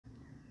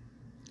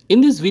In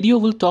this video,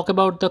 we'll talk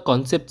about the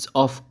concepts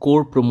of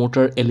core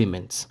promoter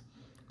elements.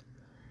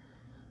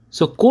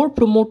 So core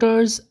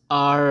promoters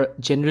are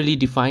generally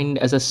defined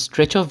as a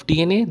stretch of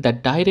DNA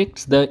that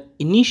directs the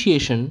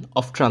initiation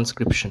of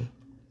transcription.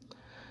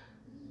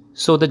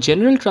 So the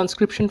general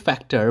transcription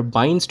factor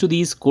binds to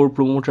these core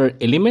promoter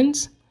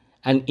elements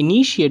and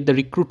initiate the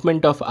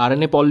recruitment of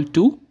RNA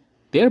poly2,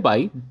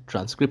 thereby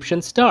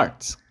transcription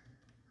starts.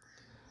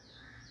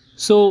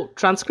 So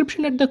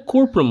transcription at the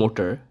core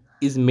promoter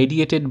is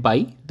mediated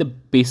by the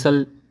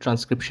basal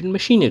transcription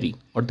machinery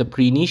or the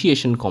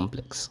pre-initiation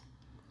complex.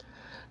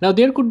 Now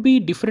there could be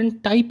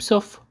different types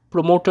of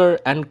promoter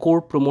and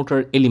core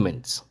promoter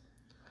elements.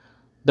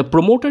 The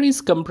promoter is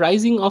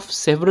comprising of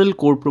several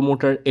core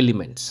promoter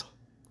elements.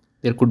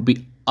 There could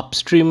be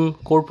upstream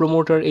core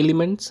promoter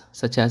elements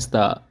such as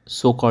the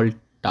so-called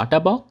TATA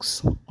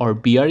box or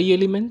BRE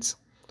elements,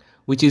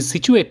 which is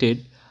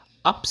situated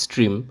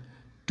upstream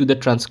to the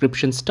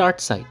transcription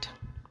start site.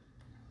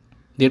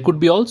 There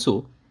could be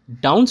also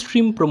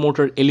downstream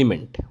promoter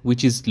element,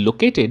 which is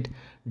located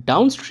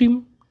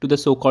downstream to the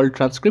so-called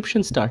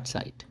transcription start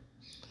site.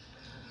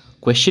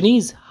 Question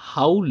is,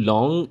 how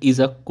long is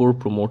a core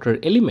promoter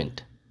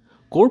element?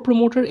 Core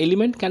promoter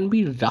element can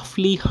be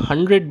roughly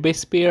 100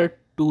 base pair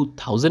to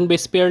 1000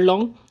 base pair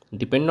long,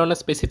 depending on a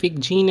specific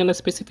gene and a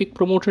specific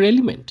promoter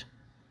element.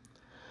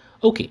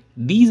 Okay,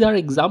 these are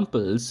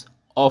examples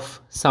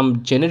of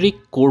some generic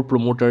core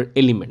promoter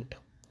element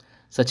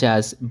such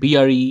as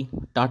BRE,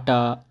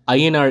 TATA,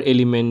 INR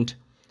element,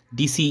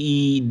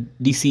 DCE,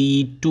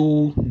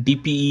 DCE2,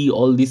 DPE,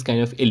 all these kind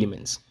of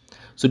elements.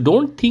 So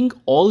don't think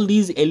all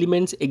these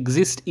elements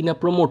exist in a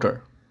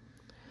promoter.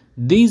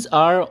 These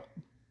are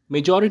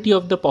majority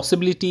of the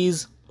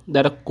possibilities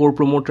that a core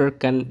promoter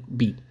can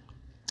be.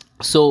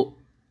 So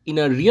in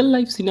a real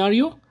life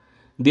scenario,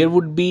 there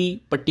would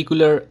be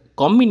particular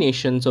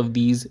combinations of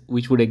these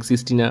which would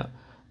exist in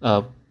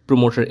a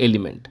promoter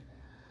element.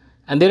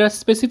 And there are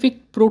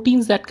specific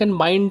proteins that can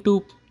bind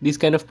to these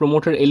kind of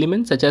promoter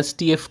elements, such as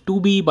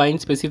TF2B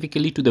binds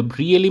specifically to the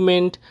BRE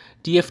element,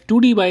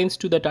 TF2D binds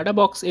to the TATA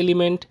box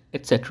element,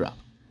 etc.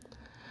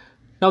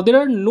 Now there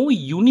are no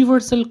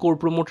universal core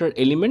promoter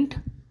element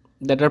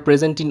that are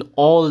present in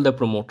all the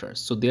promoters.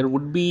 So there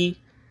would be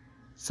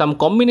some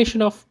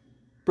combination of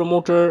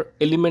promoter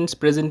elements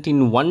present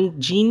in one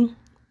gene.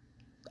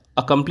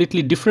 A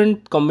completely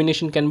different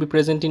combination can be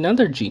present in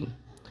another gene.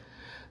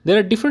 There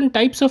are different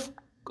types of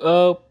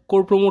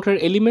core promoter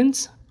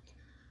elements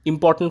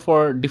important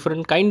for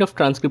different kind of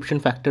transcription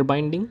factor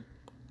binding.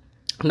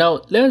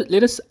 Now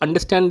let us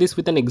understand this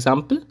with an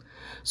example.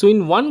 So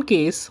in one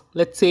case,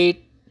 let's say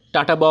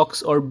TATA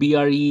box or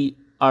BRE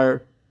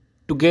are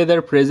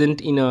together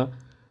present in a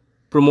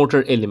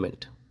promoter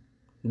element.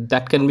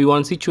 That can be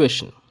one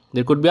situation.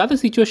 There could be other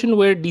situation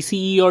where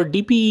DCE or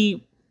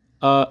DPE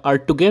are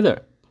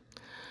together.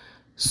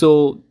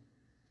 So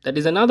that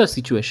is another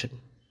situation.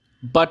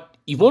 But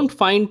you won't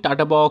find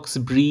TATA box,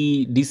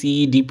 BRE,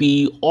 DCE,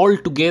 DPE all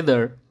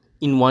together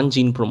in one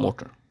gene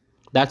promoter.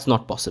 That's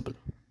not possible.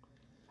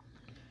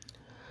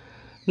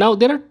 Now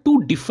there are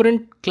two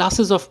different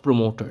classes of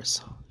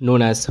promoters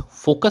known as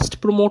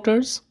focused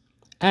promoters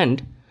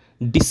and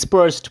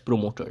dispersed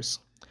promoters.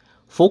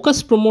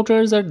 Focused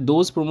promoters are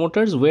those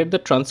promoters where the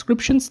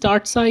transcription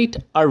start site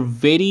are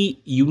very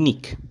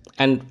unique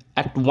and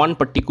at one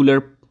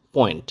particular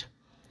point.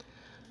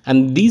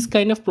 And these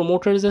kind of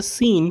promoters are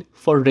seen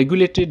for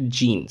regulated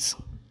genes.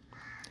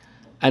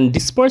 And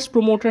dispersed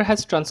promoter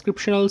has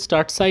transcriptional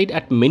start site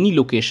at many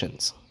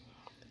locations.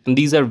 And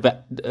these are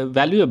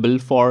valuable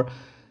for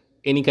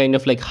any kind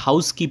of like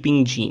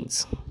housekeeping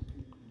genes.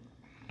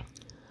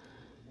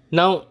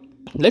 Now,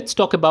 let's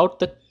talk about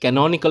the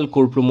canonical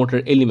core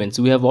promoter elements.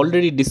 We have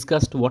already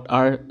discussed what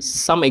are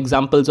some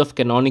examples of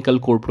canonical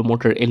core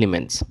promoter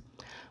elements.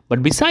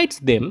 But besides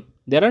them,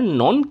 there are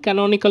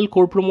non-canonical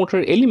core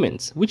promoter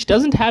elements which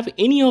doesn't have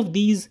any of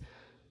these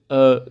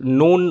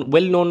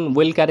well-known,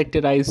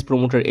 well-characterized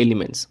promoter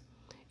elements.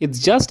 It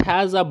just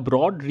has a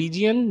broad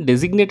region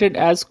designated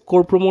as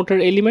core promoter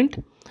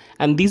element,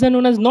 and these are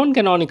known as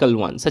non-canonical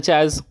ones such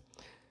as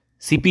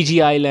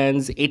CPG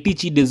islands,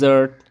 ATG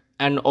desert,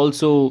 and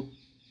also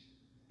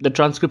the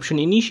transcription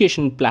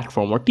initiation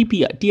platform or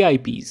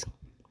TIPs.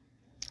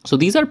 So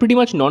these are pretty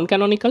much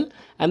non-canonical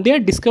and they are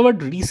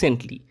discovered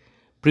recently.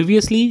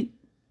 Previously,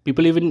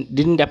 people even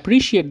didn't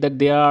appreciate that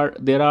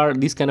there are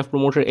these kind of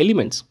promoter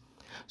elements.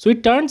 So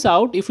it turns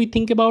out, if we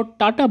think about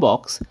TATA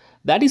box,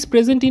 that is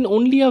present in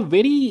only a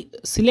very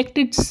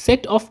selected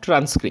set of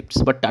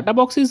transcripts, but TATA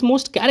box is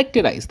most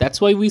characterized.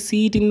 That's why we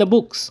see it in the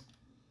books.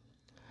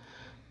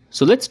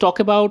 So let's talk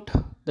about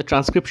the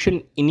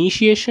transcription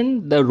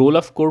initiation, the role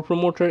of core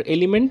promoter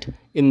element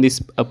in this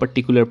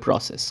particular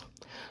process.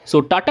 So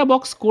TATA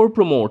box core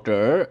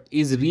promoter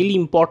is really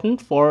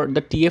important for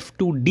the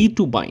TF2D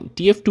to bind.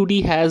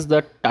 TF2D has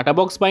the TATA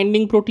box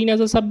binding protein as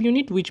a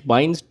subunit which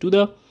binds to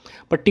the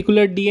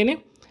particular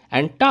DNA,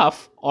 and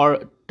TAF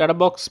or TATA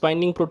box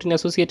binding protein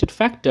associated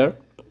factor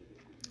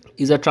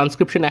is a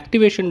transcription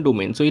activation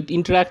domain. So it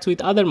interacts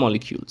with other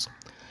molecules.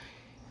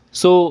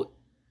 So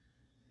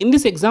In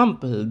this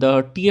example,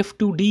 the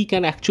TF2D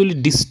can actually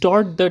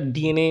distort the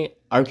DNA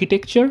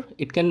architecture.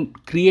 It can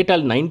create a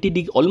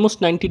almost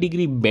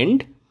 90-degree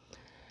bend,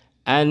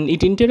 and it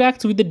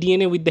interacts with the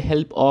DNA with the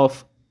help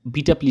of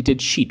beta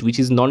pleated sheet, which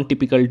is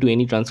non-typical to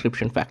any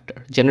transcription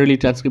factor. Generally,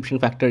 transcription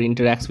factor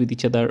interacts with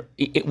each other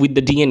with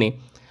the DNA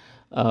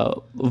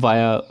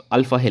via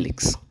alpha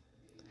helix.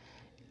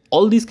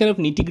 All these kind of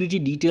nitty-gritty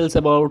details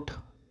about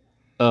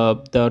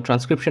the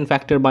transcription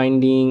factor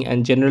binding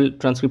and general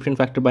transcription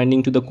factor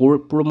binding to the core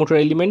promoter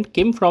element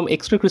came from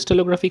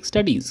extracrystallographic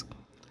studies.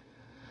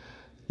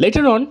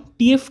 Later on,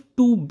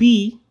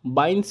 TF2B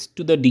binds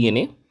to the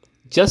DNA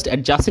just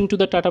adjacent to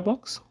the TATA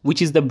box,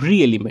 which is the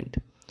BRE element.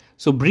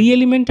 So BRE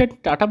element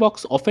and TATA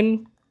box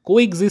often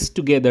coexist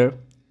together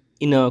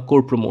in a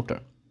core promoter.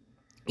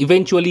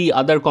 Eventually,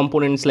 other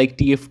components like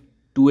TF2F,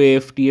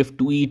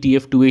 TF2E,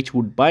 TF2H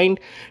would bind.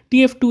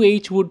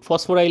 TF2H would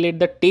phosphorylate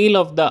the tail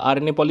of the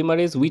RNA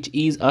polymerase, which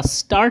is a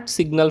start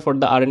signal for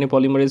the RNA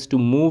polymerase to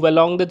move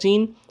along the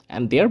gene,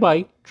 and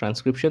thereby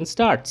transcription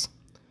starts.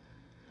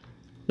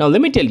 Now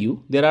let me tell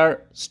you, there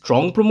are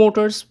strong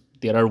promoters,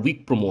 there are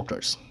weak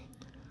promoters.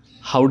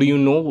 How do you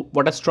know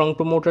what are strong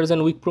promoters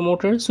and weak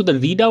promoters? So the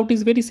readout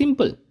is very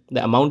simple.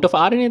 The amount of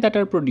RNA that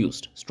are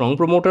produced. Strong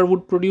promoter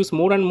would produce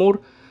more and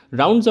more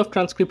rounds of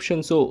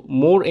transcription, so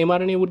more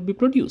mRNA would be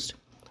produced.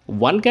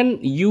 One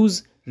can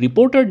use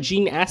reporter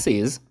gene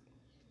assays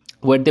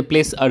where they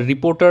place a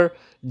reporter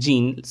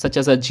gene such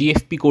as a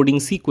GFP coding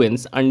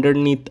sequence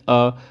underneath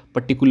a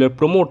particular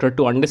promoter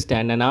to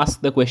understand and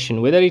ask the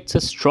question whether it's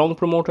a strong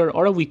promoter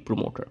or a weak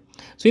promoter.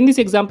 So in this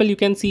example, you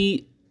can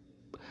see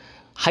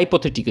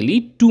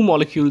hypothetically 2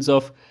 molecules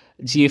of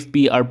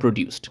GFP are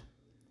produced.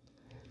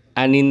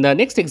 And in the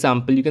next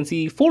example, you can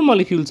see 4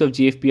 molecules of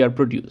GFP are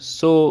produced.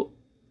 So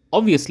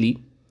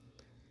obviously,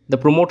 the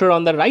promoter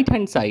on the right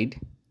hand side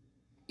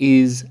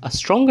is a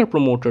stronger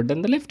promoter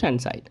than the left hand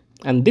side.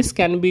 And this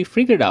can be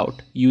figured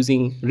out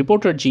using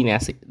reporter gene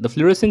assay. The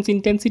fluorescence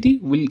intensity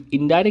will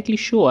indirectly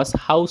show us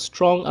how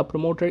strong a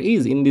promoter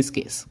is in this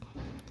case.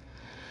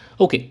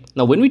 Okay,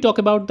 now when we talk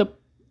about the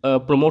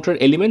promoter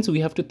elements, we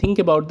have to think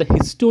about the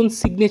histone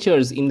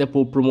signatures in the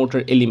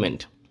promoter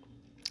element,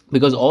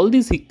 because all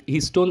these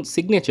histone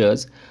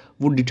signatures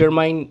would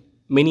determine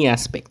many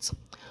aspects.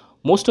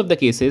 Most of the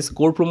cases,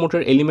 core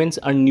promoter elements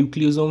are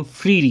nucleosome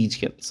free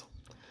regions.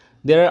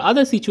 There are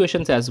other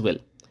situations as well.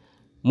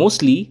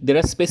 Mostly, there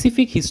are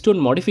specific histone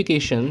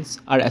modifications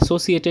are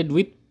associated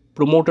with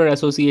promoter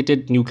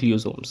associated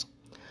nucleosomes.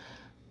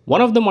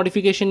 One of the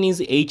modification is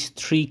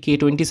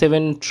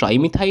H3K27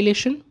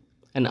 trimethylation,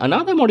 and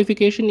another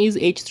modification is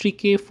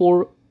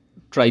H3K4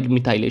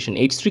 trimethylation.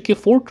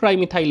 H3K4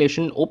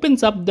 trimethylation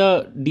opens up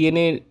the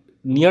DNA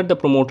near the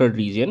promoter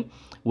region,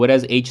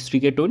 whereas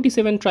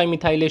H3K27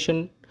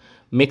 trimethylation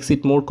makes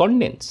it more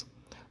condensed.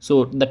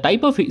 So the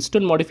type of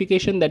histone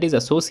modification that is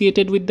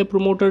associated with the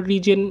promoter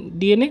region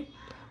DNA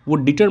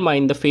would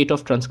determine the fate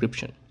of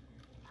transcription.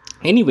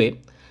 Anyway,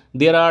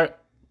 there are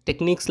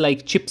techniques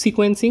like chip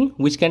sequencing,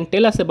 which can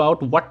tell us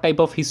about what type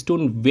of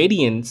histone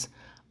variants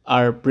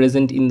are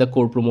present in the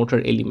core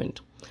promoter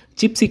element.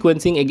 Chip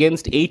sequencing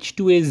against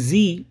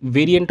H2AZ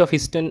variant of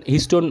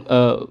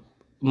histone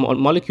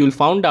molecule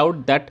found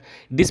out that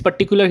this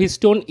particular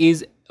histone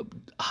is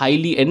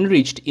highly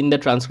enriched in the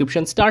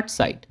transcription start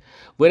site,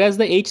 whereas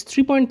the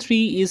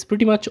H3.3 is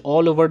pretty much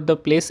all over the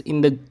place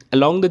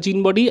along the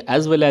gene body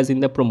as well as in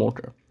the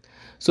promoter.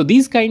 So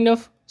these kind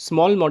of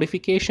small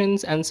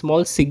modifications and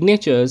small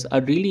signatures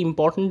are really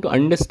important to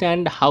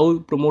understand how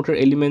promoter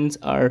elements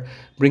are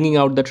bringing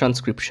out the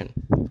transcription.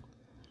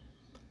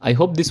 I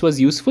hope this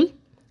was useful.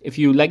 If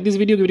you like this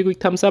video, give it a quick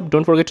thumbs up.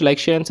 Don't forget to like,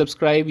 share and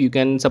subscribe. You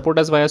can support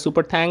us via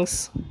super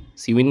thanks.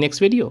 See you in next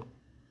video.